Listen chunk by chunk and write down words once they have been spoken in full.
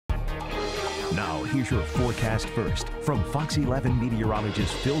here's your forecast first from Fox 11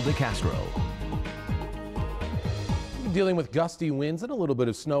 meteorologist Phil DeCastro. Dealing with gusty winds and a little bit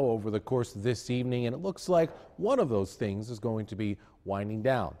of snow over the course of this evening, and it looks like one of those things is going to be winding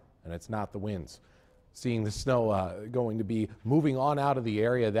down, and it's not the winds. Seeing the snow going to be moving on out of the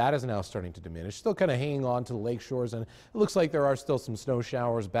area, that is now starting to diminish. Still kind of hanging on to the lake shores, and it looks like there are still some snow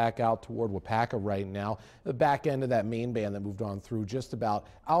showers back out toward Wapaka right now. The back end of that main band that moved on through just about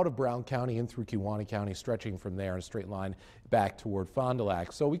out of Brown County and through Kewaunee County, stretching from there in a straight line back toward Fond du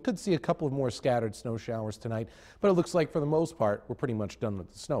Lac. So we could see a couple of more scattered snow showers tonight, but it looks like for the most part we're pretty much done with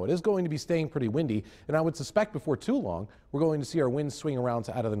the snow. It is going to be staying pretty windy, and I would suspect before too long we're going to see our winds swing around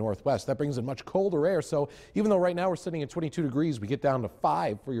to out of the northwest. That brings in much colder air, so even though right now we're sitting at 22 degrees, we get down to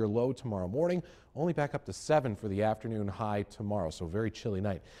 5 for your low tomorrow morning, only back up to 7 for the afternoon high tomorrow, so very chilly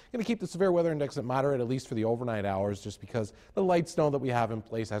night. Going to keep the severe weather index at moderate, at least for the overnight hours, just because the light snow that we have in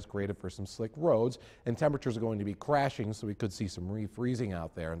place has created for some slick roads, and temperatures are going to be crashing, so we could see some refreezing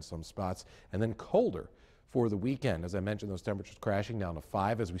out there in some spots, and then colder for the weekend. As I mentioned, those temperatures crashing down to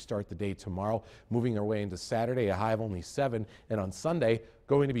 5 as we start the day tomorrow, moving our way into Saturday, a high of only 7, and on Sunday,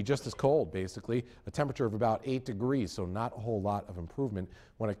 going to be just as cold, basically, a temperature of about 8 degrees, so not a whole lot of improvement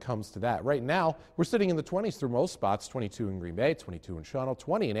when it comes to that. Right now, we're sitting in the 20s through most spots, 22 in Green Bay, 22 in Shawano,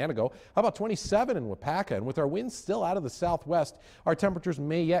 20 in Antigo, how about 27 in Wapaka? And with our winds still out of the southwest, our temperatures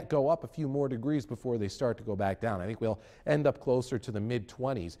may yet go up a few more degrees before they start to go back down. I think we'll end up closer to the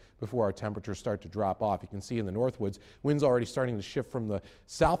mid-20s before our temperatures start to drop off. You can see in the Northwoods, winds already starting to shift from the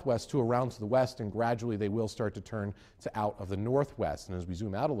southwest to around to the west, and gradually they will start to turn to out of the northwest. And as we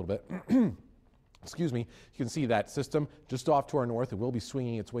zoom out a little bit, excuse me, you can see that system just off to our north. It will be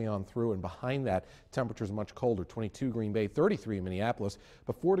swinging its way on through, and behind that, temperatures much colder. 22 Green Bay, 33 in Minneapolis,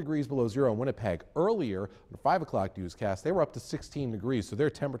 but 4 degrees below zero in Winnipeg. Earlier, on the 5 o'clock newscast, they were up to 16 degrees, so their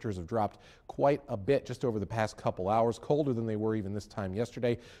temperatures have dropped quite a bit just over the past couple hours, colder than they were even this time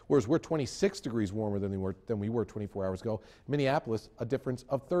yesterday, whereas we're 26 degrees warmer than we were 24 hours ago. Minneapolis, a difference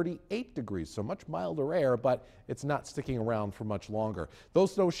of 38 degrees, so much milder air, but it's not sticking around for much longer.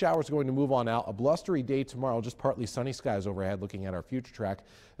 Those snow showers are going to move on out. A blustery day tomorrow, just partly sunny skies overhead looking at our future track.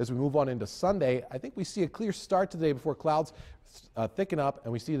 As we move on into Sunday, I think we see a clear start today before clouds thicken up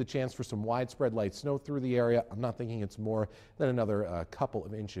and we see the chance for some widespread light snow through the area. I'm not thinking it's more than another couple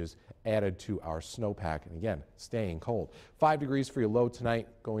of inches added to our snowpack, and again, staying cold. 5 degrees for your low tonight,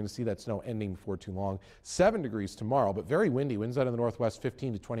 going to see that snow ending before too long. 7 degrees tomorrow, but very windy. Winds out of the northwest,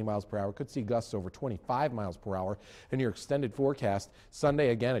 15 to 20 miles per hour. Could see gusts over 25 miles per hour in your extended forecast.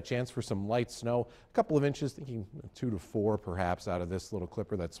 Sunday, again, a chance for some light snow, a couple of inches, thinking 2 to 4 perhaps out of this little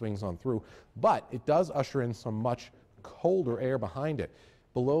clipper that swings on through, but it does usher in some much colder air behind it.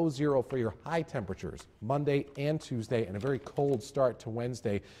 Below zero for your high temperatures Monday and Tuesday, and a very cold start to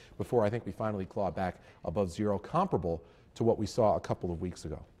Wednesday before I think we finally claw back above zero, comparable to what we saw a couple of weeks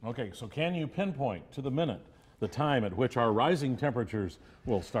ago. Okay, so can you pinpoint to the minute the time at which our rising temperatures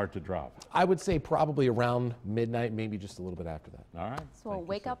will start to drop? I would say probably around midnight, maybe just a little bit after that. All right. So we'll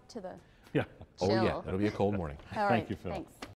wake up to the Yeah. chill. Oh yeah, it'll be a cold morning. All right, Thank you, Phil. thanks.